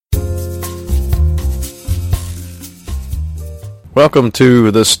Welcome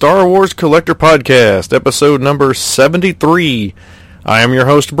to the Star Wars Collector Podcast, episode number 73. I am your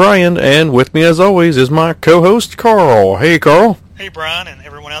host, Bryan, and with me as always is my co-host, Carl. Hey, Carl. Hey, Bryan, and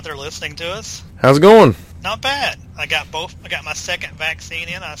everyone out there listening to us. How's it going? Not bad. I got my second vaccine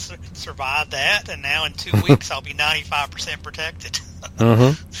in. I survived that, and now in 2 weeks I'll be 95% protected.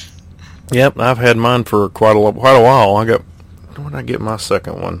 Yep, I've had mine for quite a while. When did I get my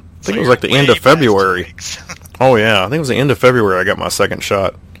second one? I think it was like the end of February. Oh yeah, I think it was the end of February I got my second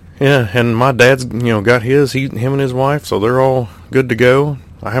shot. Yeah, and my dad's got his, him and his wife, so they're all good to go.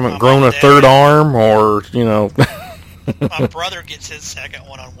 I haven't grown a third arm or. My brother gets his second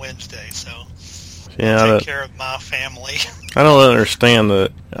one on Wednesday, so yeah, I'll take care of my family. I don't understand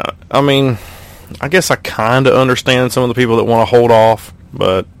that. I guess I kind of understand some of the people that want to hold off,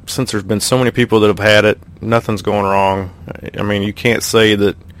 but since there's been so many people that have had it, nothing's going wrong. I mean, you can't say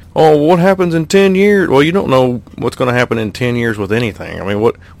that, oh, what happens in 10 years? Well, you don't know what's going to happen in 10 years with anything. I mean,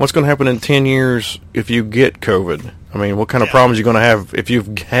 what's going to happen in 10 years if you get COVID? I mean, what kind of problems are you going to have if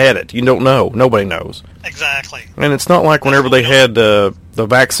you've had it? You don't know. Nobody knows. Exactly. And it's not like whenever they had the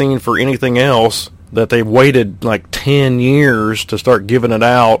vaccine for anything else that they waited like 10 years to start giving it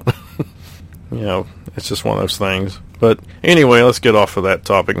out. It's just one of those things. But anyway, let's get off of that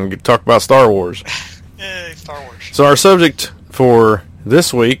topic and talk about Star Wars. Yay, Star Wars. So our subject for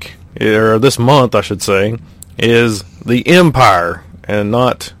this week, or this month, I should say, is the M-Pire, and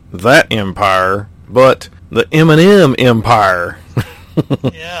not that Empire, but the M&M Empire.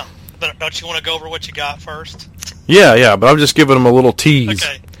 Yeah, but don't you want to go over what you got first? Yeah, but I'm just giving them a little tease.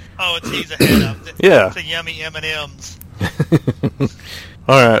 Okay. Oh, a tease ahead of yeah. The yummy M&Ms.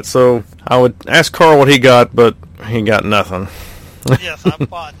 Alright, so I would ask Carl what he got, but he got nothing. Yes, I've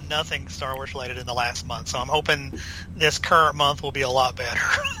bought nothing Star Wars related in the last month, so I'm hoping this current month will be a lot better.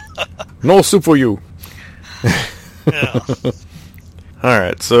 No soup for you. Yeah.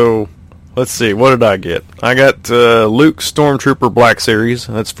 Alright, so let's see, what did I get? I got Luke Stormtrooper Black Series.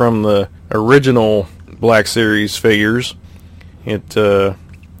 That's from the original Black Series figures. I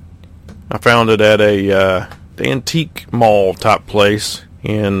found it at the antique mall type place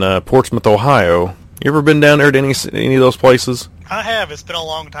in Portsmouth, Ohio. You ever been down there to any of those places? I have. It's been a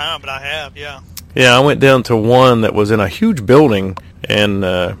long time, but I have, yeah. Yeah, I went down to one that was in a huge building and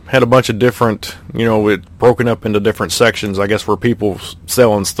had a bunch of different, it broken up into different sections. I guess where people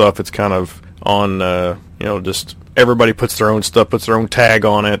selling stuff, it's kind of on, just everybody puts their own stuff, puts their own tag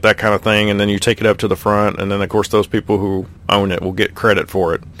on it, that kind of thing, and then you take it up to the front, and then, of course, those people who own it will get credit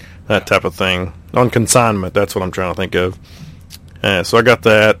for it, that type of thing. On consignment, that's what I'm trying to think of. So I got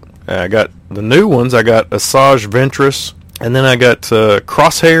that. I got the new ones. I got Asajj Ventress, and then I got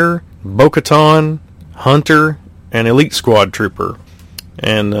Crosshair, Bo-Katan, Hunter, and Elite Squad Trooper.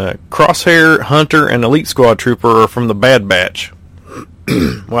 And Crosshair, Hunter, and Elite Squad Trooper are from the Bad Batch.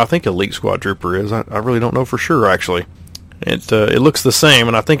 Well, I think Elite Squad Trooper is. I really don't know for sure, actually. It looks the same,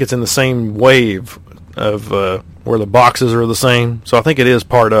 and I think it's in the same wave of where the boxes are the same. So I think it is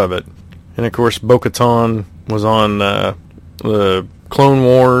part of it. And, of course, Bo-Katan was on the Clone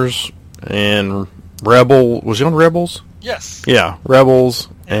Wars and Rebel. Was he on Rebels? Yes. Yeah, Rebels,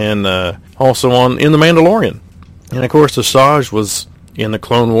 and also in The Mandalorian. And, of course, Asajj was in the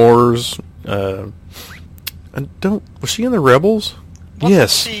Clone Wars. Was she in the Rebels?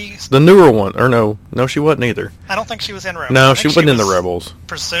 Yes. The newer one. Or no, she wasn't either. I don't think she was in Rebels. No, she wasn't in the Rebels.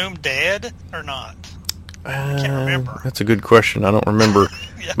 Presumed dead or not? I can't remember. That's a good question. I don't remember.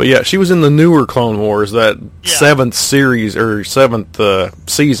 Yeah. But yeah, she was in the newer Clone Wars, that 7th series, or 7th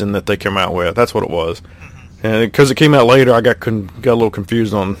season that they came out with. That's what it was. Mm-hmm. And because it came out later, I got a little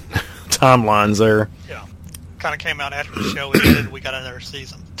confused on timelines there. Yeah. Kind of came out after the show ended. We got another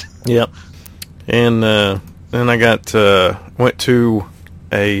season. Yep. And then I went to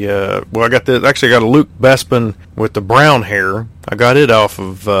I got a Luke Bespin with the brown hair. I got it off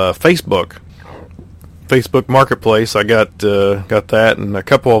of Facebook Marketplace. I got that, and a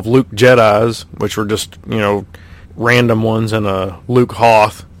couple of Luke Jedis, which were just random ones, and a Luke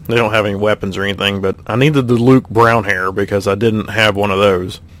Hoth. They don't have any weapons or anything, but I needed the Luke brown hair because I didn't have one of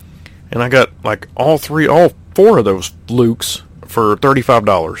those, and I got like all 4 of those Lukes for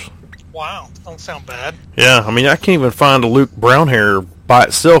 $35. Wow, don't sound bad. Yeah, I mean, I can't even find a Luke brown hair by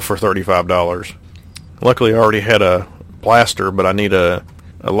itself for $35. Luckily, I already had a blaster, but I need a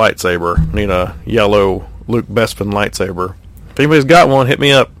lightsaber. I need a yellow Luke Bespin lightsaber. If anybody's got one, hit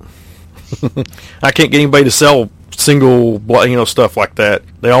me up. I can't get anybody to sell single, stuff like that.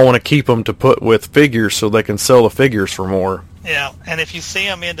 They all want to keep them to put with figures so they can sell the figures for more. Yeah, and if you see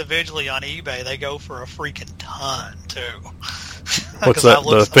them individually on eBay, they go for a freaking ton, too. What's that,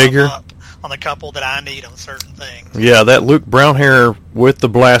 the figure? on the couple that I need on certain things. Yeah, that Luke Brownhair with the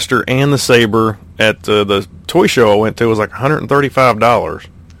blaster and the saber at the toy show I went to was like $135.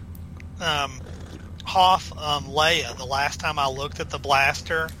 Hoth Leia, the last time I looked at the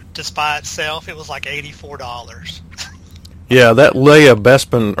blaster, just by itself, it was like $84. Yeah, that Leia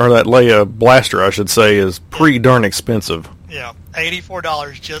Bespin, or that Leia blaster, I should say, is pretty darn expensive. Yeah,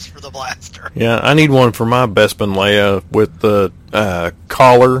 $84 just for the blaster. Yeah, I need one for my Bespin Leia with the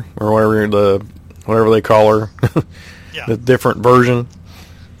collar, or whatever they call her, Yeah. the different version.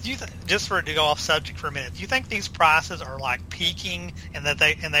 Do you just to go off subject for a minute, do you think these prices are like peaking and that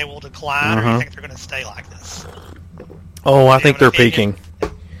they will decline, or do you think they're going to stay like this? Oh, I think they're peaking.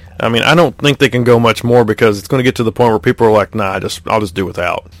 I mean, I don't think they can go much more because it's going to get to the point where people are like, "Nah, I'll just do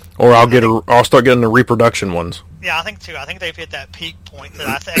without," or I'll start getting the reproduction ones. Yeah, I think too. I think they've hit that peak point that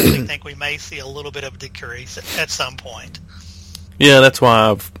I actually think we may see a little bit of a decrease at some point. Yeah, that's why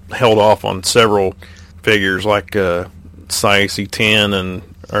I've held off on several figures like Siac 10 and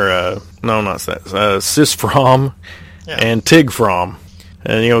Sysfrom and Tigfrom,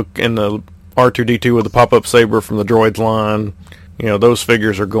 and and the R2D2 with the pop-up saber from the Droids line. Those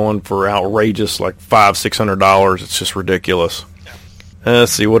figures are going for outrageous, like $500-$600. It's just ridiculous.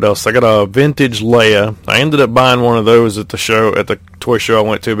 Let's see what else. I got a vintage Leia. I ended up buying one of those at the toy show I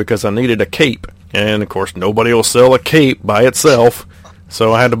went to because I needed a cape, and of course nobody will sell a cape by itself,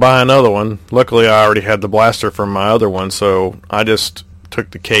 so I had to buy another one. Luckily, I already had the blaster from my other one, so I just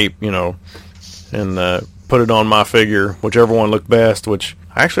took the cape, and put it on my figure, whichever one looked best. Which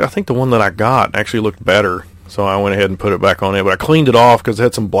I think the one that I got actually looked better. So I went ahead and put it back on it, but I cleaned it off because it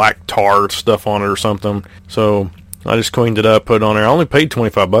had some black tar stuff on it or something. So I just cleaned it up, put it on there. I only paid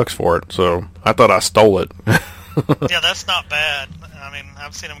 $25 for it, so I thought I stole it. Yeah, that's not bad. I mean,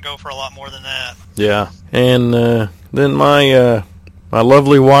 I've seen them go for a lot more than that. Yeah, and then my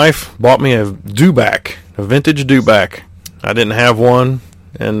lovely wife bought me a Dewback, a vintage Dewback. I didn't have one,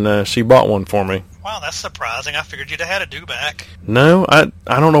 and she bought one for me. Wow, that's surprising. I figured you'd have had a Dewback. No, I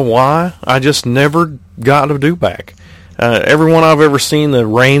don't know why. I just never got a Dewback. Every one I've ever seen, the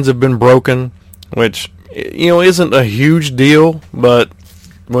reins have been broken, which isn't a huge deal. But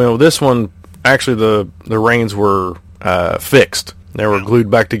this one actually the reins were fixed. They were glued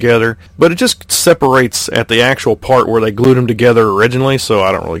back together, but it just separates at the actual part where they glued them together originally. So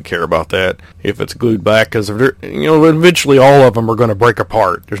I don't really care about that if it's glued back, because eventually all of them are going to break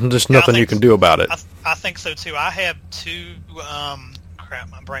apart. There's just nothing you can do about it. I think so too. I have two.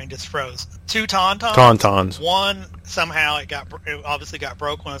 My brain just froze. Two Tauntauns. One somehow it obviously got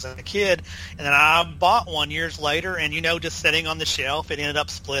broke when I was a kid, and then I bought one years later, and just sitting on the shelf, it ended up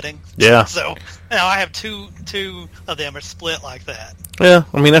splitting. Yeah. So now I have two of them are split like that. Yeah,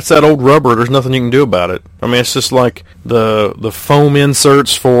 I mean that's that old rubber. There's nothing you can do about it. I mean it's just like the foam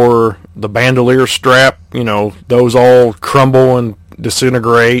inserts for the bandolier strap. Those all crumble and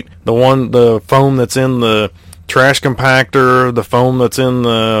disintegrate. The foam that's in the trash compactor, the foam that's in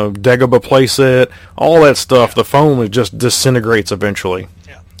the Dagobah playset, all that stuff, the foam just disintegrates eventually.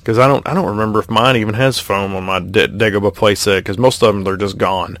 Yeah. Because I don't remember if mine even has foam on my Dagobah playset, because most of them they're just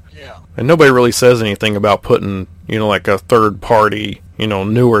gone. Yeah. And nobody really says anything about putting like a third party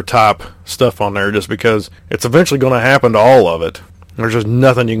newer type stuff on there, just because it's eventually going to happen to all of it. There's just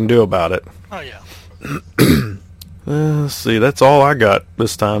nothing you can do about it. Oh yeah. Let's see, that's all I got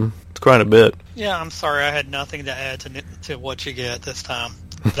this time. It's quite a bit. Yeah, I'm sorry I had nothing to add to what you get this time.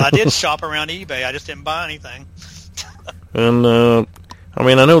 But I did shop around eBay. I just didn't buy anything. And, I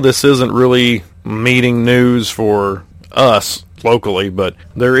mean, I know this isn't really meeting news for us locally, but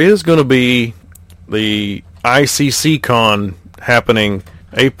there is going to be the ICC Con happening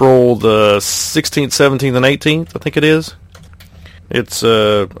April the 16th, 17th, and 18th, I think it is. It's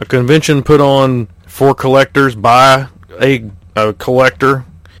a convention put on for collectors by a collector.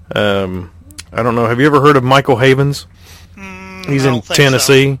 I don't know. Have you ever heard of Michael Havens? He's in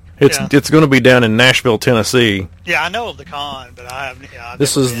Tennessee. So. It's going to be down in Nashville, Tennessee. Yeah, I know of the con, but I haven't. Yeah,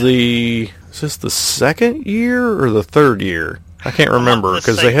 is this the second year or the third year? I can't remember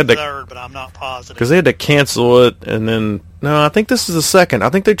because they had to. Third, but I'm not positive. Because they had to cancel it, and then no, I think this is the second. I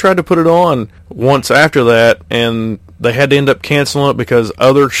think they tried to put it on once after that, and they had to end up canceling it because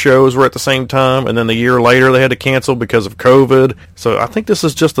other shows were at the same time, and then the year later they had to cancel because of COVID. So I think this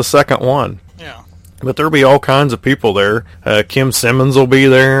is just the second one. Yeah. But there'll be all kinds of people there. Kim Simmons will be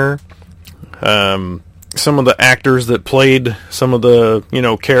there. Some of the actors that played some of the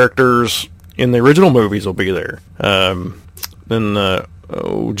characters in the original movies will be there. Then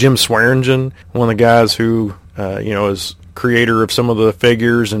Jim Swearingen, one of the guys who is creator of some of the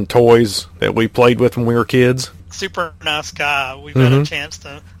figures and toys that we played with when we were kids. super nice guy. We've had a chance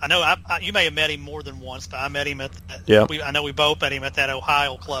to. I know you may have met him more than once, but I met him at. I know we both met him at that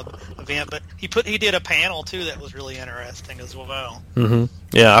Ohio Club event. But he did a panel too that was really interesting as well. Mm-hmm.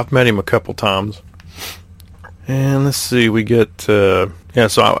 Yeah, I've met him a couple times. And let's see, we get so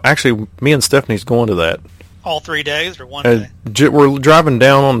actually, me and Stephanie's going to that. All 3 days or one day? We're driving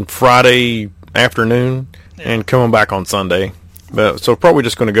down on Friday afternoon and coming back on Sunday. So probably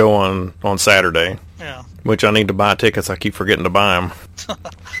just going to go on Saturday. Yeah. Which I need to buy tickets. I keep forgetting to buy them.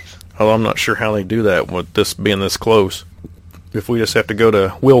 Although I'm not sure how they do that with this being this close. If we just have to go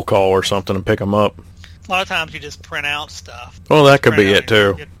to Will Call or something and pick them up. A lot of times you just print out stuff. Well, that could be it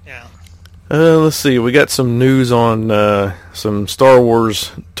too. Yeah. Let's see. We got some news on some Star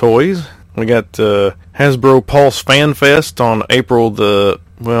Wars toys. We got Hasbro Pulse Fan Fest on April the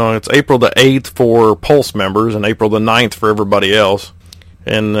 8th for Pulse members and April the 9th for everybody else.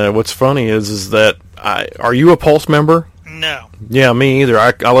 And what's funny is that are you a Pulse member? No. Yeah, me either.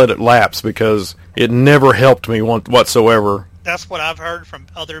 I let it lapse because it never helped me whatsoever. That's what I've heard from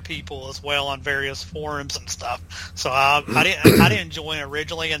other people as well on various forums and stuff. So I didn't join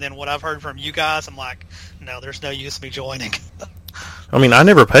originally, and then what I've heard from you guys, I'm like, no, there's no use me joining. I mean, I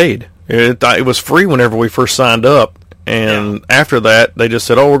never paid. It was free whenever we first signed up, and after that, they just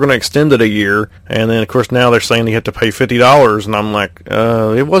said, "Oh, we're going to extend it a year." And then, of course, now they're saying you have to pay $50, and I'm like,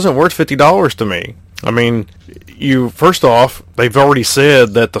 it wasn't worth $50 to me. I mean, first off, they've already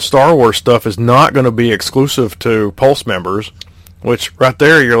said that the Star Wars stuff is not going to be exclusive to Pulse members, which right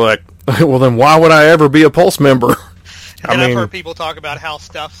there you're like, well, then why would I ever be a Pulse member? And I've heard people talk about how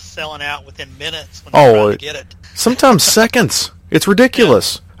stuff's selling out within minutes when they're trying to get it. Sometimes seconds. It's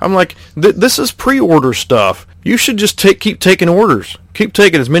ridiculous. Yeah. I'm like, this is pre-order stuff. You should just keep taking orders. Keep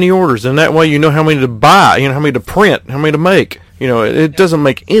taking as many orders, and that way you know how many to buy, how many to print, how many to make. It doesn't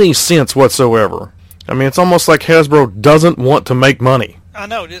make any sense whatsoever. I mean, it's almost like Hasbro doesn't want to make money. I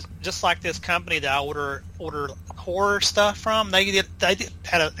know, just like this company that I order horror stuff from. They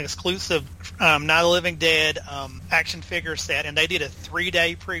had an exclusive Night of the Living Dead action figure set, and they did a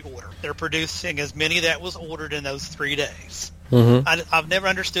 3-day pre-order. They're producing as many that was ordered in those 3 days. Mm-hmm. I've never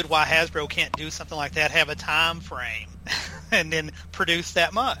understood why Hasbro can't do something like that, have a time frame, and then produce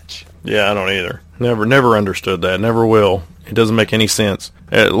that much. Yeah, I don't either. Never understood that. Never will. It doesn't make any sense.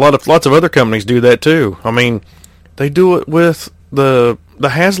 Lots of other companies do that too. I mean, they do it with the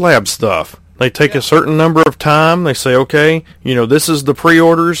HasLab stuff. They take a certain number of time. They say, okay, this is the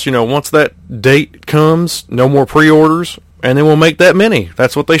pre-orders. Once that date comes, no more pre-orders, and then we'll make that many.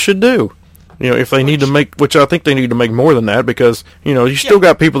 That's what they should do. If they need to make, which I think they need to make more than that, because, you still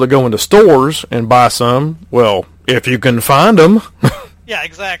got people that go into stores and buy some. Well, if you can find them. Yeah,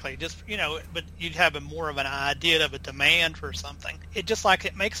 exactly. Just, but you'd have more of an idea of a demand for something.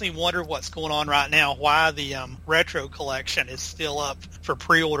 It makes me wonder what's going on right now, why the retro collection is still up for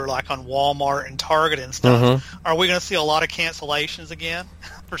pre-order, like on Walmart and Target and stuff. Mm-hmm. Are we going to see a lot of cancellations again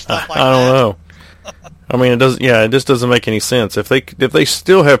for stuff like that? I don't know. I mean, it just doesn't make any sense. If they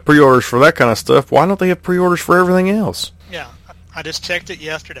still have pre-orders for that kind of stuff, why don't they have pre-orders for everything else? Yeah. I just checked it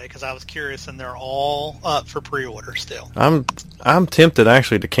yesterday because I was curious, and they're all up for pre-order still. I'm tempted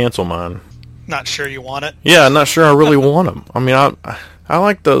actually to cancel mine. Not sure you want it? Yeah, I'm not sure I really want them. I mean, I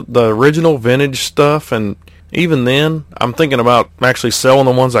like the original vintage stuff, and even then, I'm thinking about actually selling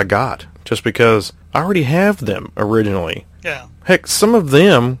the ones I got, just because I already have them originally. Yeah. Heck, some of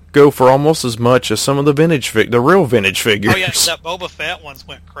them go for almost as much as some of the the real vintage figures. Oh yeah, that Boba Fett ones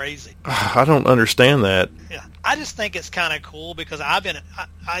went crazy. I don't understand that. Yeah, I just think it's kind of cool because I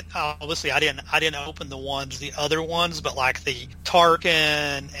obviously I didn't open the other ones, but like the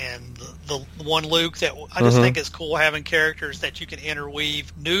Tarkin and the one Luke, that I just think it's cool having characters that you can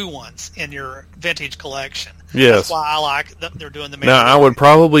interweave new ones in your vintage collection. Yes, that's why I like they're doing the. Now I would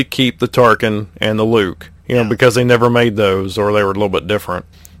probably keep the Tarkin and the Luke. Because they never made those, or they were a little bit different.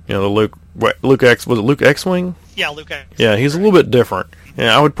 The Luke was it Luke X-Wing? Yeah, Luke X. Yeah, he's a little bit different.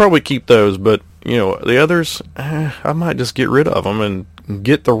 Yeah, I would probably keep those, but the others, I might just get rid of them and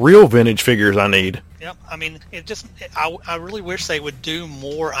get the real vintage figures I need. Yep, I mean, I really wish they would do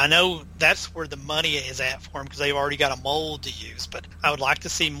more. I know that's where the money is at for them because they've already got a mold to use, but I would like to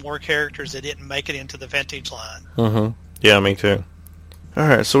see more characters that didn't make it into the vintage line. Mm-hmm. Yeah, me too. All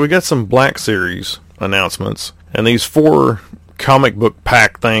right, so we got some Black Series announcements, and these 4 comic book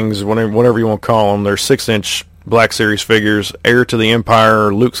pack things, whatever you want to call them, they're 6-inch Black Series figures. Heir to the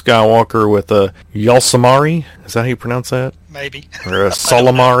Empire, Luke Skywalker with a Yalsamari. Is that how you pronounce that? Maybe. Or a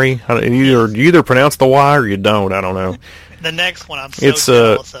Solamari. You either pronounce the Y or you don't. I don't know. The next one I'm so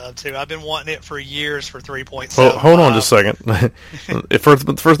jealous of, too. I've been wanting it for years for 3.7. Well, hold on just a second.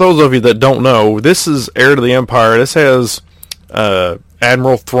 for those of you that don't know, this is Heir to the Empire. This has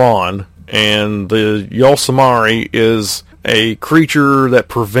Admiral Thrawn, and the Yulsamari is a creature that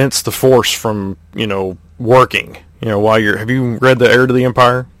prevents the Force from, working. While have you read the Heir to the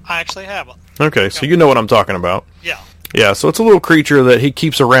Empire? I actually haven't. Okay, so you know what I'm talking about. Yeah. Yeah, so it's a little creature that he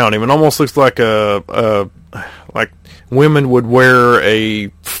keeps around him. It almost looks like like women would wear a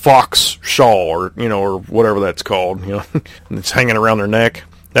fox shawl or whatever that's called. It's hanging around their neck,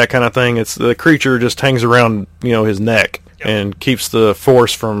 that kind of thing. It's the creature just hangs around his neck and keeps the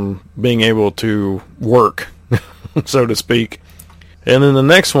Force from being able to work, so to speak. And then the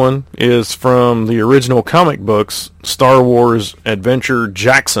next one is from the original comic books, Star Wars Adventure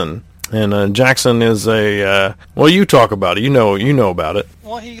Jackson. And Jackson is you talk about it. You know about it.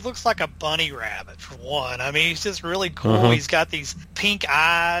 Well, he looks like a bunny rabbit, for one. I mean, he's just really cool. Mm-hmm. He's got these pink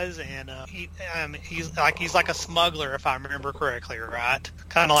eyes, and he's like a smuggler, if I remember correctly, right?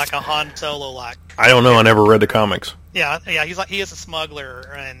 Kind of like a Han Solo. I don't know. I never read the comics. Yeah. He is a smuggler,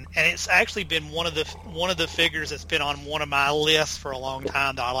 and it's actually been one of the figures that's been on one of my lists for a long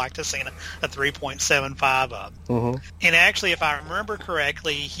time that I like to see a 3.75 of. Mm-hmm. And actually, if I remember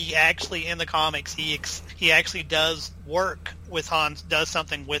correctly, he actually in the comics he actually does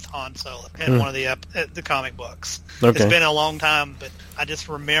something with Han Solo in one of the comic books. Okay. It's been a long time, but I just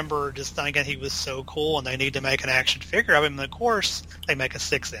remember just thinking he was so cool, and they need to make an action figure of him. And of course, they make a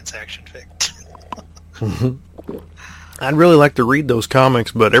 6-inch action figure. Mm-hmm. I'd really like to read those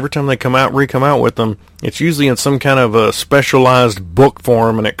comics, but every time they come out with them, it's usually in some kind of a specialized book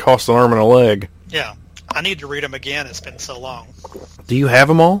form, and it costs an arm and a leg. Yeah, I need to read them again. It's been so long. Do you have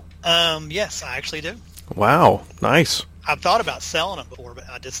them all? Yes, I actually do. Wow, nice. I've thought about selling them before, but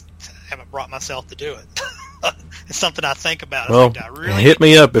I just haven't brought myself to do it. It's something I think about. Well, hit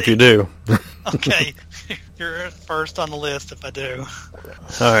me up if you do. Okay, you're first on the list if I do.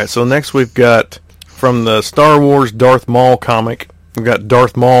 All right, so next we've got, from the Star Wars Darth Maul comic, we've got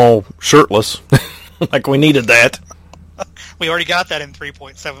Darth Maul shirtless. Like we needed that. We already got that in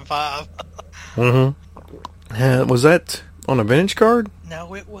 3.75. Mm-hmm. Was that on a vintage card?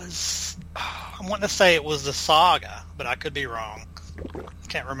 No, it was... I want to say it was the Saga, but I could be wrong.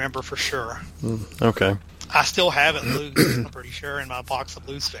 Can't remember for sure. Okay. I still have it loose, I'm pretty sure, in my box of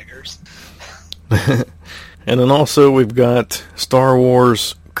loose figures. And then also we've got Star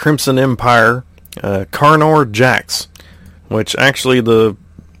Wars Crimson Empire, Karnor Jax, which actually the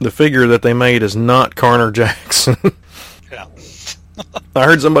figure that they made is not Karnor Jax. Yeah. I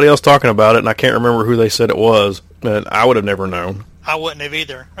heard somebody else talking about it, and I can't remember who they said it was, but I would have never known. I wouldn't have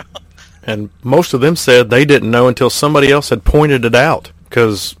either. And most of them said they didn't know until somebody else had pointed it out,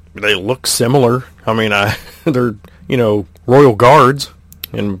 because they look similar. I mean, they're, Royal Guards,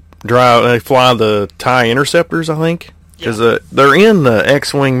 and they fly the TIE Interceptors, I think. Because they're in the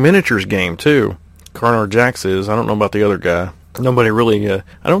X-Wing miniatures game, too. Karnor Jax is. I don't know about the other guy. Nobody really... I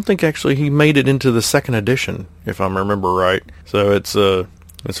don't think, actually, he made it into the second edition, if I remember right. So it's one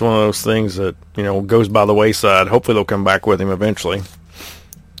of those things that, goes by the wayside. Hopefully they'll come back with him eventually.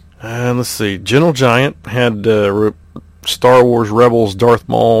 And let's see. Gentle Giant had Star Wars Rebels Darth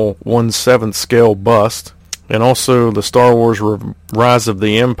Maul 1/7 scale bust. And also the Star Wars Rise of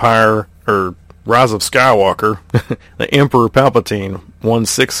the Empire, or Rise of Skywalker, the Emperor Palpatine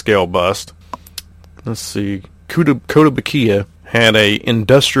 1/6 scale bust. Let's see. Kotobukiya had a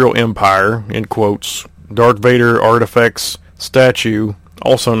Industrial Empire, in quotes, Darth Vader Artifacts statue,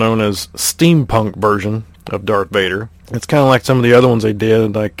 also known as steampunk version of Darth Vader. It's kind of like some of the other ones they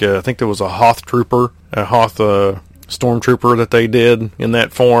did. Like I think there was a Hoth Stormtrooper that they did in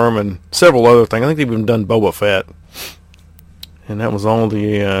that form, and several other things. I think they've even done Boba Fett. And that was all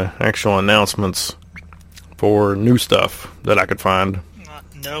the actual announcements for new stuff that I could find.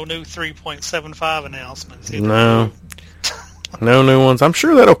 No new 3.75 announcements either. No. No new ones. I'm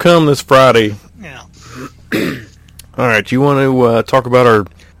sure that'll come this Friday. Yeah. All right, you want to talk about our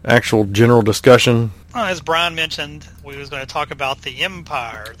actual general discussion? As Bryan mentioned, we was going to talk about the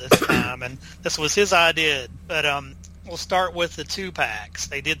M-Pire this time, and this was his idea. But we'll start with the 2-packs.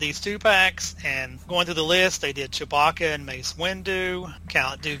 They did these 2-packs, and going through the list, they did Chewbacca and Mace Windu,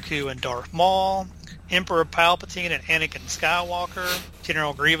 Count Dooku and Darth Maul, Emperor Palpatine and Anakin Skywalker,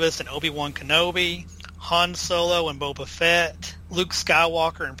 General Grievous and Obi-Wan Kenobi, Han Solo and Boba Fett, Luke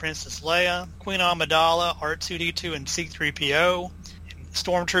Skywalker and Princess Leia, Queen Amidala, R2-D2 and C-3PO,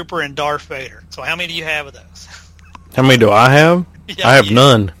 Stormtrooper and Darth Vader. So how many do you have of those? How many do I have? Yeah, I have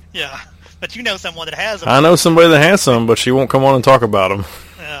none. Yeah, but you know someone that has them. I know somebody that has some, but she won't come on and talk about them.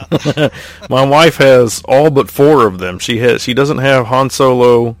 Yeah. Yeah. My wife has all but 4 of them. She doesn't have Han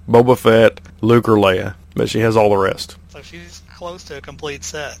Solo, Boba Fett, Luke, or Leia, but she has all the rest. So she's close to a complete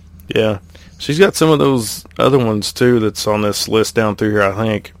set. Yeah. She's got some of those other ones, too, that's on this list down through here, I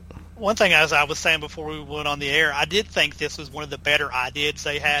think. One thing, as I was saying before we went on the air, I did think this was one of the better ideas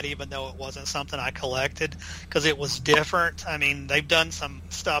they had, even though it wasn't something I collected, because it was different. I mean, they've done some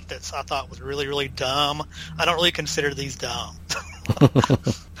stuff that I thought was really, really dumb. I don't really consider these dumb.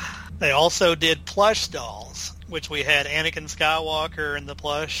 They also did plush dolls, which we had Anakin Skywalker in the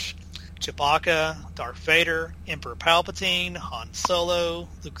plush, Chewbacca, Darth Vader, Emperor Palpatine, Han Solo,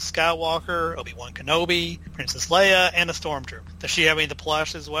 Luke Skywalker, Obi-Wan Kenobi, Princess Leia, and a Stormtrooper. Does she have any of the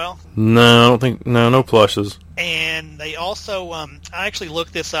plush as well? No, I don't think... No plushes. And they also... I actually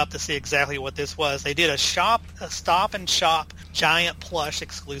looked this up to see exactly what this was. They did a Stop and Shop giant plush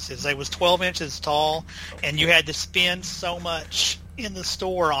exclusives. They was 12 inches tall, and you had to spend so much in the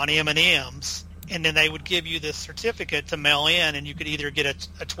store on M&Ms. And then they would give you this certificate to mail in, and you could either get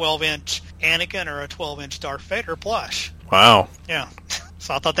a 12-inch Anakin or a 12-inch Darth Vader plush. Wow. Yeah.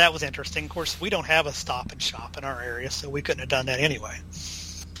 So I thought that was interesting. Of course, we don't have a Stop and Shop in our area, so we couldn't have done that anyway.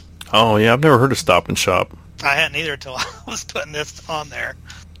 Oh, yeah, I've never heard of Stop and Shop. I hadn't either until I was putting this on there.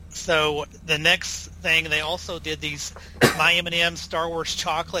 So the next thing, they also did these My M&M Star Wars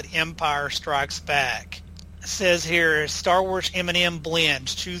Chocolate M-Pire Strikes Back. It says here, Star Wars M&M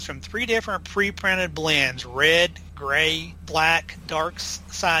blends. Choose from 3 different pre-printed blends: red, gray, black, dark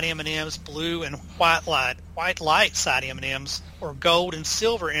side M&Ms, blue, and white light side M&Ms, or gold and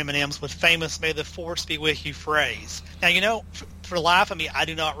silver M&Ms with famous "May the Force be with you" phrase. Now, for the life of me, I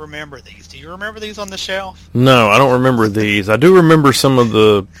do not remember these. Do you remember these on the shelf? No, I don't remember these. I do remember some of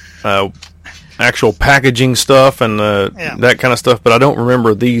the actual packaging stuff and that kind of stuff, but I don't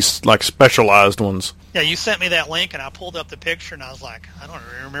remember these like specialized ones. Yeah, you sent me that link, and I pulled up the picture, and I was like, I don't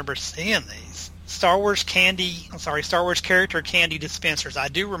even remember seeing these. Star Wars character candy dispensers. I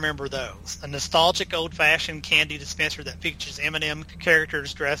do remember those. A nostalgic old-fashioned candy dispenser that features M&M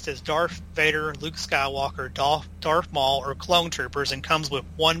characters dressed as Darth Vader, Luke Skywalker, Darth Maul, or clone troopers, and comes with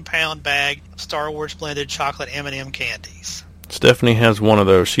 1-pound bag of Star Wars blended chocolate M&M candies. Stephanie has one of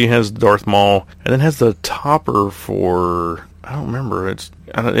those. She has Darth Maul, and then has the topper for... I don't remember.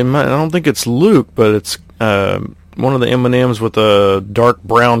 I don't think it's Luke, but it's one of the M&Ms with a dark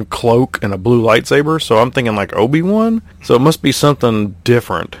brown cloak and a blue lightsaber. So I'm thinking like Obi-Wan. So it must be something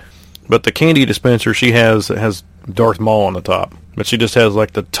different. But the candy dispenser she has Darth Maul on the top, but she just has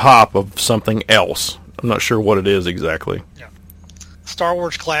like the top of something else. I'm not sure what it is exactly. Yeah. Star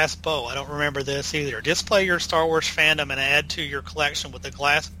Wars glass bow. I don't remember this either. Display your Star Wars fandom and add to your collection with a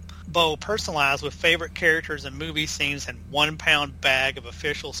glass bow personalized with favorite characters and movie scenes and 1-pound bag of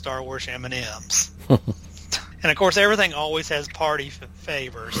official Star Wars M&Ms. And of course, everything always has party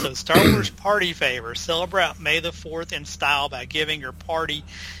favors. So Star Wars party favors. Celebrate May the 4th in style by giving your party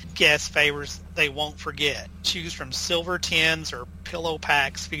guests favors they won't forget. Choose from silver tins or pillow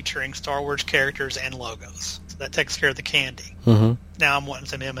packs featuring Star Wars characters and logos. So that takes care of the candy. Mm-hmm. Now I'm wanting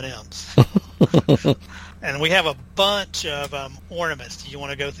some M&Ms. And we have a bunch of ornaments. Do you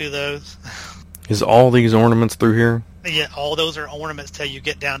want to go through those? Is all these ornaments through here? Yeah, all those are ornaments till you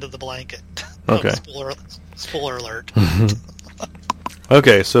get down to the blanket. Okay. Spoiler alert.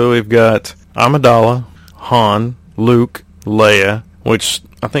 Okay, so we've got Amidala, Han, Luke, Leia, which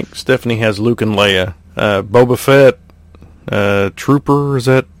I think Stephanie has Luke and Leia. Boba Fett, Trooper, is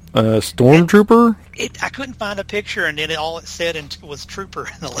that Stormtrooper? I couldn't find a picture, and then all it said was Trooper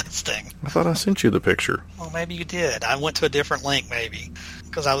in the listing. I thought I sent you the picture. Well, maybe you did. I went to a different link, maybe,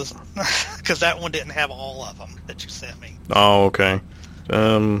 because that one didn't have all of them that you sent me. Oh, okay.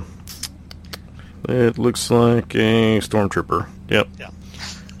 It looks like a Stormtrooper. Yep. Yeah.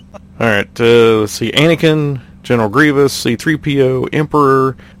 All right. Let's see. Anakin, General Grievous, C-3PO,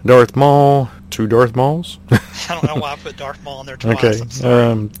 Emperor, Darth Maul. 2 Darth Mauls? I don't know why I put Darth Maul in there twice. Okay. I'm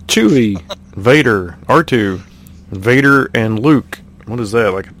sorry. Chewie, Vader, R2, Vader, and Luke. What is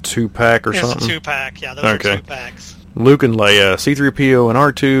that? Like a 2-pack or something? It's a 2-pack. Yeah, those are 2-packs. Luke and Leia, C-3PO and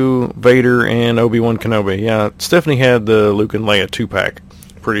R2, Vader, and Obi-Wan Kenobi. Yeah, Stephanie had the Luke and Leia 2-pack.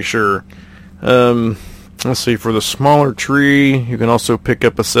 Pretty sure. Let's see. For the smaller tree, you can also pick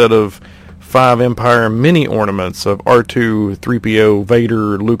up a set of 5 M-Pire mini ornaments of R2, 3PO,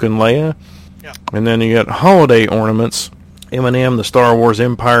 Vader, Luke, and Leia. Yeah. And then you got holiday ornaments. M&M, the Star Wars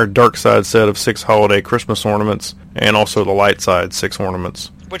Empire Dark Side set of 6 holiday Christmas ornaments, and also the light side 6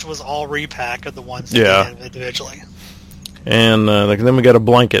 ornaments. Which was all repack of the ones that we had individually. And then we got a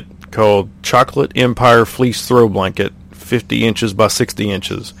blanket called Chocolate Empire Fleece Throw Blanket, 50 inches by 60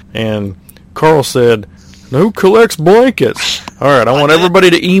 inches. And Carl said Who collects blankets? All right, I want everybody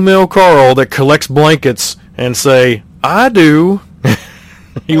to email Carl that collects blankets and say, I do.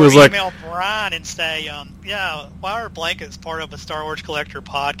 He was like, email Bryan and say, yeah, why are blankets part of a Star Wars Collector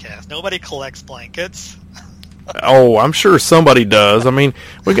podcast? Nobody collects blankets. Oh, I'm sure somebody does. I mean,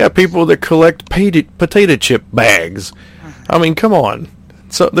 we got people that collect potato chip bags. I mean, come on.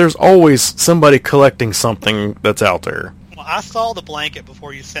 So there's always somebody collecting something that's out there. Well, I saw the blanket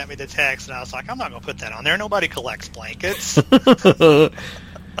before you sent me the text, and I was like, I'm not going to put that on there. Nobody collects blankets.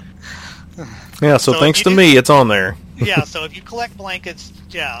 Yeah, so thanks to me, it's on there. Yeah, so if you collect blankets,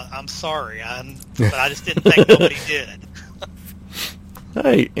 yeah, I'm sorry. But I just didn't think nobody did.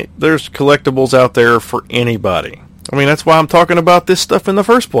 Hey, there's collectibles out there for anybody. I mean, that's why I'm talking about this stuff in the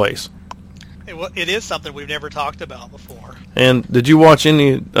first place. It is something we've never talked about before. And did you watch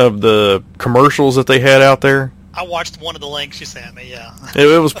any of the commercials that they had out there? I watched one of the links you sent me, yeah.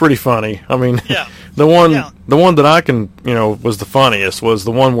 It was pretty funny. I mean, yeah. the one that I can, was the funniest was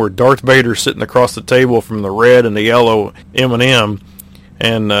the one where Darth Vader's sitting across the table from the red and the yellow M&M,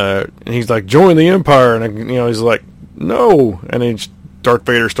 and he's like, join the Empire, and he's like, no, and then Darth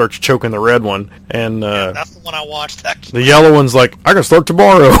Vader starts choking the red one, and that's the one I watched, actually. The yellow one's like, I can start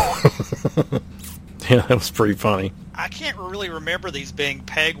tomorrow. Yeah, that was pretty funny. I can't really remember these being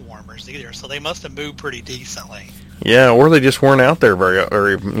peg warmers either, so they must have moved pretty decently. Yeah, or they just weren't out there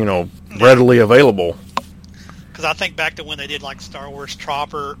very readily available. Because I think back to when they did like Star Wars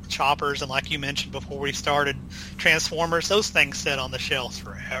choppers, and like you mentioned before we started, Transformers, those things sat on the shelves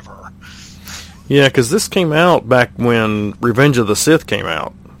forever. Yeah, because this came out back when Revenge of the Sith came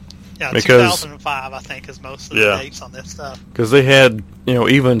out. Yeah, 2005, I think, is most of the dates on this stuff. Because they had,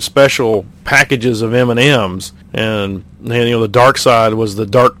 even special packages of M&Ms, and the dark side was the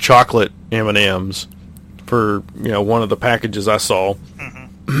dark chocolate M&Ms for, one of the packages I saw.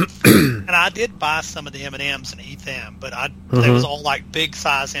 Mm-hmm. And I did buy some of the M&Ms and eat them, but they was all like big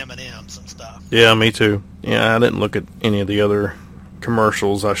size M&Ms and stuff. Yeah, me too. Yeah, I didn't look at any of the other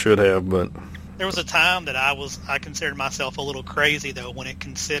commercials. I should have, but... There was a time that I considered myself a little crazy though when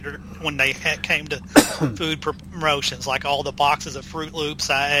they came to food promotions, like all the boxes of Fruit Loops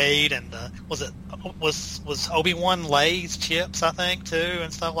I ate, and was Obi-Wan Lay's chips I think too,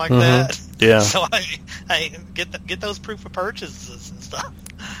 and stuff like that. Yeah. So I get those proof of purchases and stuff.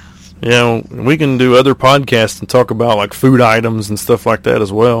 Yeah, we can do other podcasts and talk about like food items and stuff like that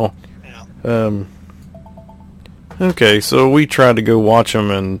as well. Yeah. Okay, so we tried to go watch them,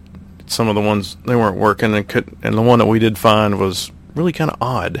 and some of the ones, they weren't working, and the one that we did find was really kind of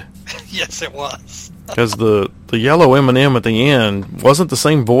odd. Yes, it was. Because the yellow M&M at the end wasn't the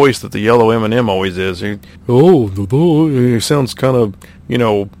same voice that the yellow M&M always is. He sounds kind of,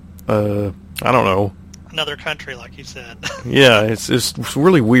 I don't know. Another country, like you said. Yeah, it's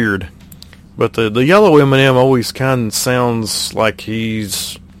really weird. But the yellow M&M always kind of sounds like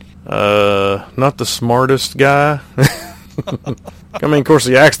he's not the smartest guy. I mean, of course,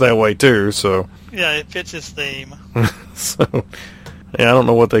 he acts that way, too, so... Yeah, it fits his theme. So, yeah, I don't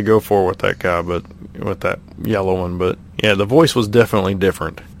know what they go for with that guy, but with that yellow one, but, yeah, the voice was definitely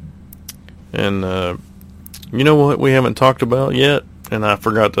different. And, you know what we haven't talked about yet, and I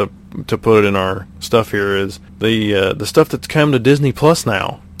forgot to put it in our stuff here, is the stuff that's come to Disney Plus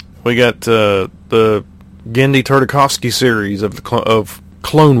now. We got the Genndy Tartakovsky series of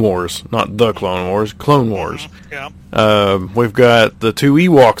Clone Wars, not the Clone Wars, Clone Wars. Yeah. We've got the 2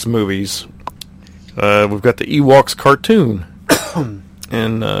 Ewoks movies. We've got the Ewoks cartoon.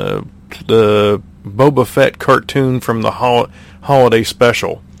 And the Boba Fett cartoon from the holiday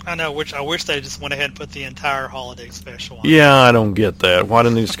special. I know, which I wish they just went ahead and put the entire holiday special on. Yeah, I don't get that. Why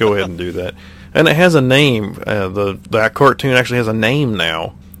didn't they just go ahead and do that? And it has a name. That cartoon actually has a name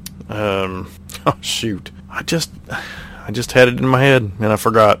now. Oh, shoot. I just had it in my head, and I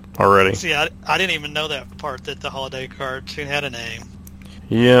forgot already. See, I didn't even know that part, that the holiday cartoon had a name.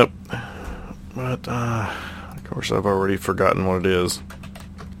 Yep. But, of course, I've already forgotten what it is.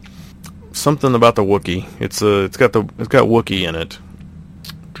 Something about the Wookiee. It's got Wookiee in it.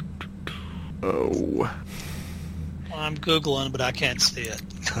 Oh. Well, I'm Googling, but I can't see it.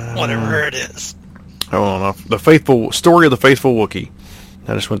 Whatever it is. Hold on. The Story of the Faithful Wookiee.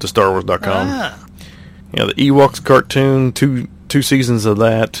 I just went to StarWars.com. Yeah, the Ewoks cartoon, two seasons of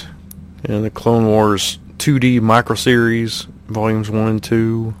that, and the Clone Wars 2D microseries, volumes 1 and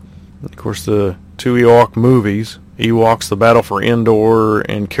 2. And of course, the 2 Ewok movies, Ewoks: The Battle for Endor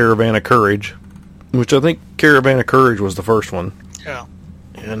and Caravan of Courage, which I think Caravan of Courage was the first one. Yeah.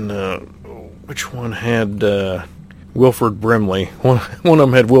 And which one had Wilford Brimley? One of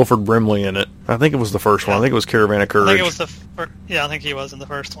them had Wilford Brimley in it. I think it was the first one. I think it was Caravan of Courage. I think he was I think he was in the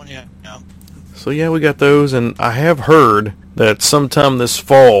first one. Yeah. So yeah, we got those, and I have heard that sometime this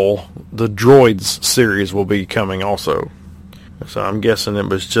fall, the Droids series will be coming also. So I'm guessing it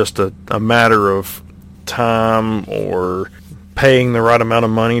was just a matter of time or paying the right amount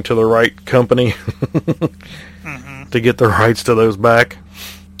of money to the right company to get the rights to those back.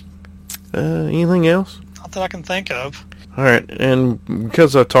 Anything else? Not that I can think of. All right, and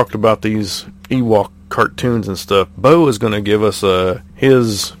because I talked about these Ewok cartoons and stuff, Bo is going to give us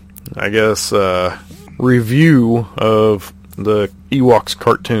his, I guess, review of the Ewoks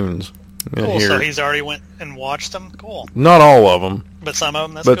cartoons. Cool, so he's already went and watched them? Cool. Not all of them. But some of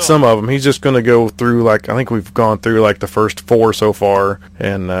them, that's But cool. some of them. He's just going to go through, I think we've gone through, the first 4 so far,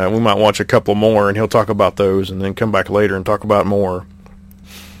 and we might watch a couple more, and he'll talk about those, and then come back later and talk about more.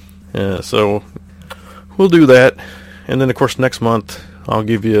 So we'll do that. And then, of course, next month, I'll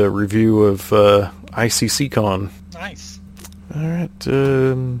give you a review of ICC-Con. Nice. All right.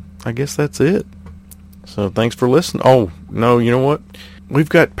 I guess that's it. So thanks for listening. Oh, no, you know what? We've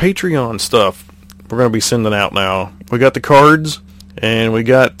got Patreon stuff we're going to be sending out now. We got the cards, and we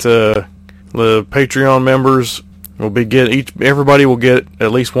got the Patreon members will be everybody will get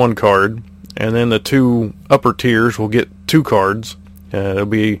at least one card, and then the 2 upper tiers will get 2 cards.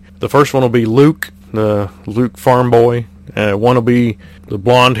 The first one will be Luke, the Luke farm boy. One will be the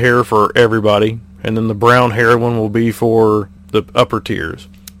blonde hair for everybody, and then the brown hair one will be for the upper tiers.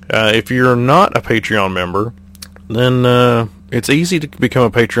 If you're not a Patreon member, then it's easy to become a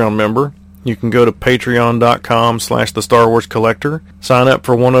Patreon member. You can go to patreon.com/the Star Wars Collector. Sign up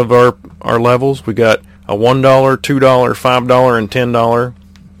for one of our levels. We got a $1, $2, $5, and $10.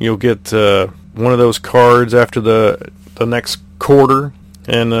 You'll get one of those cards after the next quarter.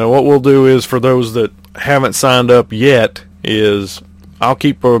 And what we'll do is, for those that haven't signed up yet, is I'll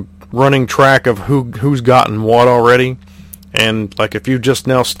keep a running track of who's gotten what already. And if you're just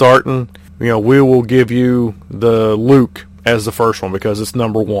now starting, we will give you the Luke as the first one because it's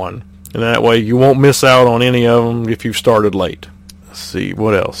number 1. And that way you won't miss out on any of them if you've started late. Let's see,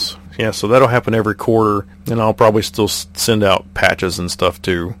 what else? Yeah, so that'll happen every quarter, and I'll probably still send out patches and stuff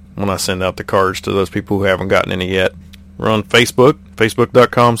too when I send out the cards to those people who haven't gotten any yet. We're on Facebook,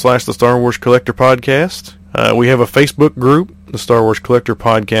 facebook.com/the Star Wars Collector Podcast. We have a Facebook group, the Star Wars Collector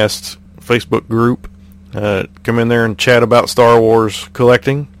Podcast Facebook group. Come in there and chat about Star Wars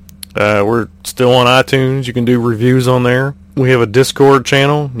collecting. We're still on iTunes. You can do reviews on there. We have a Discord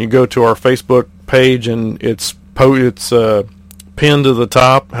channel. You go to our Facebook page, and it's pinned to the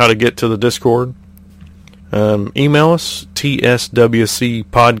top how to get to the Discord. Email us,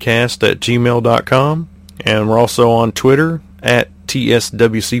 tswcpodcast@gmail.com. And we're also on Twitter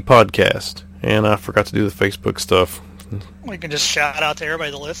 @TSWCpodcast. And I forgot to do the Facebook stuff. We can just shout out to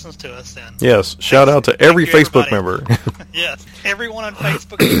everybody that listens to us then. Yes, shout out to every Facebook member. Yes, everyone on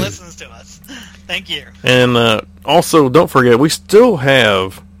Facebook that listens to us. Thank you. And also, don't forget, we still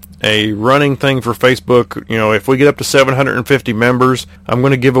have a running thing for Facebook. If we get up to 750 members, I'm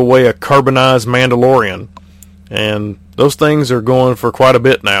going to give away a carbonized Mandalorian. And those things are going for quite a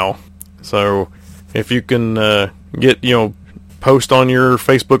bit now. So if you can post on your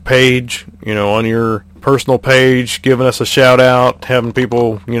Facebook page, on your personal page, giving us a shout out, having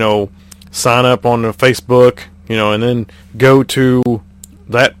people, sign up on the Facebook, and then go to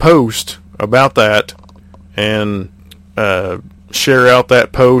that post about that and share out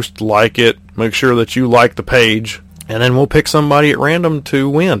that post, like it, make sure that you like the page, and then we'll pick somebody at random to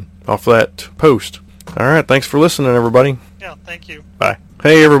win off that post. All right, thanks for listening, everybody. Yeah, thank you. Bye.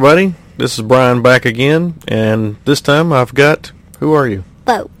 Hey, everybody, this is Bryan back again, and this time I've got, who are you?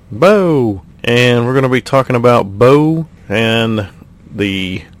 Bo. Bo. And we're going to be talking about Bo and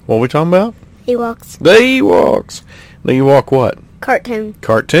what are we talking about? Ewoks. The Ewoks. The Ewok what?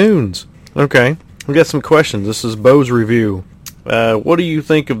 Cartoons. Okay. We got some questions. This is Bo's review. What do you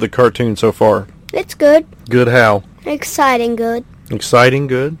think of the cartoon so far? It's good. Good how? Exciting good. Exciting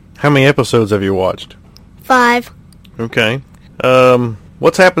good? How many episodes have you watched? 5. Okay.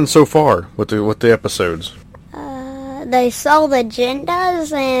 What's happened so far with the episodes? They saw the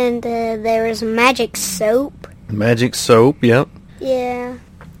agendas, and there was magic soap. Magic soap, yep. Yeah.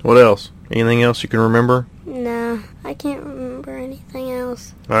 What else? Anything else you can remember? No, I can't remember anything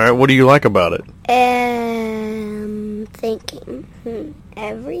else. Alright, what do you like about it? Thinking.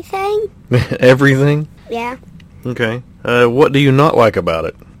 Everything? Everything? Yeah. Okay. What do you not like about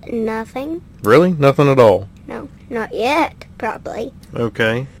it? Nothing. Really? Nothing at all? No, not yet, probably.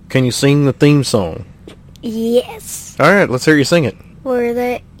 Okay. Can you sing the theme song? Yes. Alright, let's hear you sing it. We're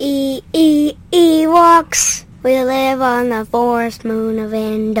the Ewoks. We live on the forest moon of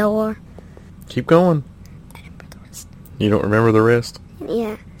Endor. Keep going. I didn't remember the rest. You don't remember the rest?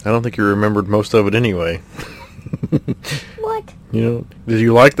 Yeah. I don't think you remembered most of it anyway. What? You know, did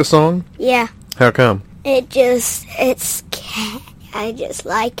you like the song? Yeah. How come? I just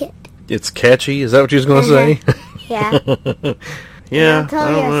like it. It's catchy. Is that what you was going to say? Yeah. Yeah. I'll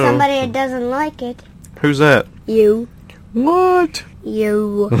tell you, somebody that doesn't like it. Who's that? You. What?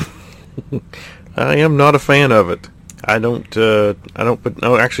 You. I am not a fan of it. I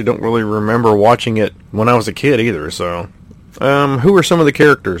actually don't really remember watching it when I was a kid either. So, who are some of the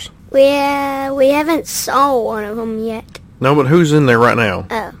characters? We haven't saw one of them yet. No, but who's in there right now?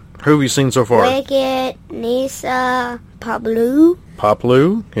 Oh. Who have you seen so far? Wicket, Nisa, Pablo.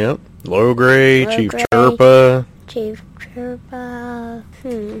 Poplu, yep. Logray, Chief Chirpa. Chief Chirpa.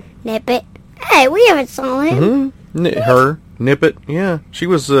 Nippet. Hey, we haven't saw him. Her. Nippet, yeah. She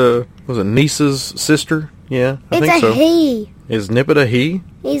was it Nisa's sister? Yeah, I think so. It's a he. Is Nippet a he?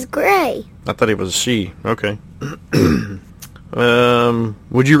 He's gray. I thought he was a she. Okay.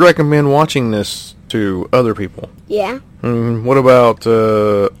 Would you recommend watching this to other people? Yeah. What about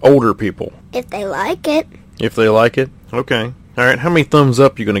older people? If they like it. If they like it? Okay. All right, how many thumbs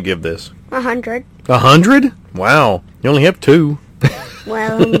up you going to give this? 100. 100? Wow. You only have 2.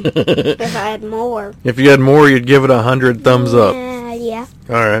 Well, if I had more. If you had more, you'd give it 100 thumbs up. Yeah.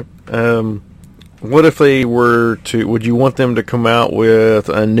 All right. What if they were to... Would you want them to come out with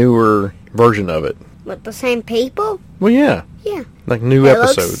a newer version of it? With the same people? Well, yeah. Yeah. Like new it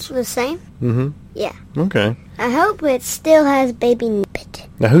episodes. Looks the same? Mm-hmm. Yeah. Okay. I hope it still has Baby Nippet.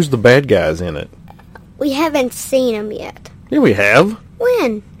 Now, who's the bad guys in it? We haven't seen them yet. Yeah, we have.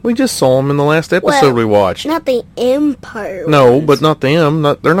 When? We just saw them in the last episode we watched. Not the M-Pire No, ones. but not them.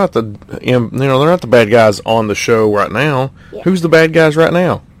 They're not the they're not the bad guys on the show right now. Yeah. Who's the bad guys right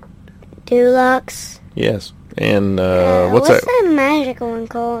now? Deluxe. Yes. And what's that magic one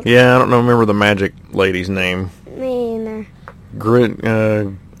called? Yeah, I don't remember the magic lady's name. Me either.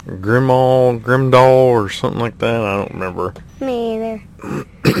 Grimdall, or something like that. I don't remember. Me either.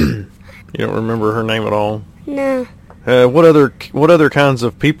 You don't remember her name at all? No. What other kinds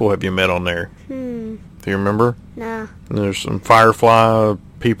of people have you met on there? Do you remember? No. There's some firefly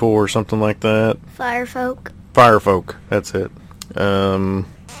people or something like that. Firefolk. Firefolk, that's it. The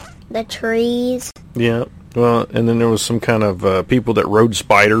trees. Yeah. Well, and then there was some kind of people that rode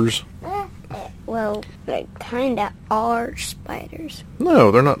spiders. Well, they kind of are spiders. No,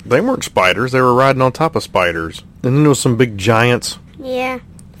 they're not. They weren't spiders. They were riding on top of spiders. And then there was some big giants. Yeah.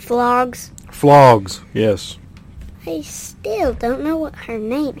 Flogs. Flogs, yes. I still don't know what her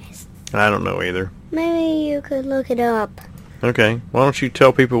name is. I don't know either. Maybe you could look it up. Okay. Why don't you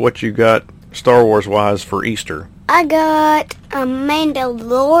tell people what you got Star Wars-wise for Easter? I got a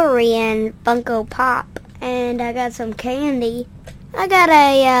Mandalorian Funko Pop. And I got some candy. I got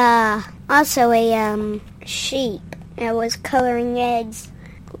also a sheep that was coloring eggs.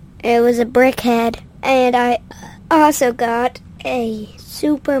 It was a brick head. And I also got a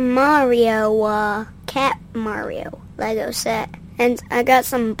Super Mario Cat Mario Lego set. And I got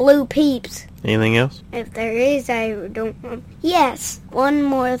some blue peeps. Anything else? If there is, I don't know. Yes, one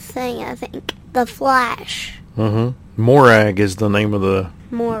more thing, I think. The Flash. Morag is the name of the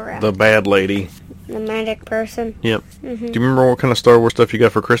bad lady. The magic person. Yep. Do you remember what kind of Star Wars stuff you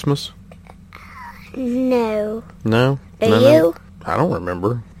got for Christmas? No. No? Do you? I don't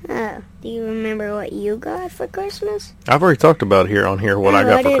remember. Oh. Do you remember what you got for Christmas? I've already talked about what I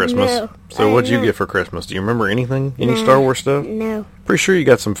got for Christmas. Know. So what'd you get for Christmas? Do you remember anything? Any Star Wars stuff? No. Pretty sure you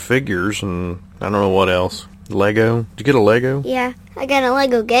got some figures and I don't know what else. Lego? Did you get a Lego? Yeah. I got a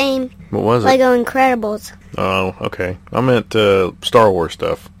Lego game. What was it? Lego Incredibles. Oh, okay. I meant Star Wars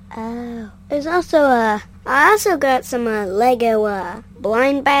stuff. Oh. There's also I also got some Lego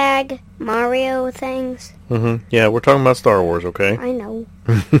blind bag Mario things. Yeah, we're talking about Star Wars, okay? I know.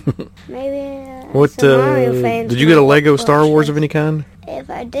 Maybe what some Mario fans did you get a Lego Star Wars of any kind? If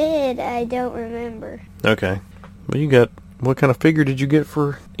I did, I don't remember. Okay. Well, what kind of figure did you get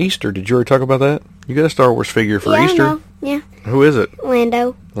for Easter? Did you already talk about that? You got a Star Wars figure for Easter? I know. Yeah. Who is it?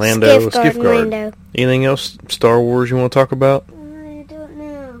 Lando. Skiff Guard. Lando. Anything else Star Wars you want to talk about? I don't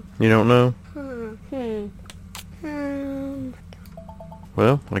know. You don't know?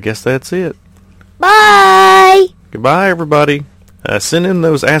 Well, I guess that's it. Bye! Goodbye, everybody. Send in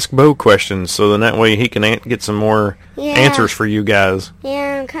those Ask Bo questions so then that way he can get some more answers for you guys.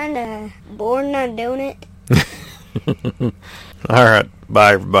 Yeah, I'm kind of bored not doing it. All right.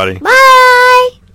 Bye, everybody. Bye!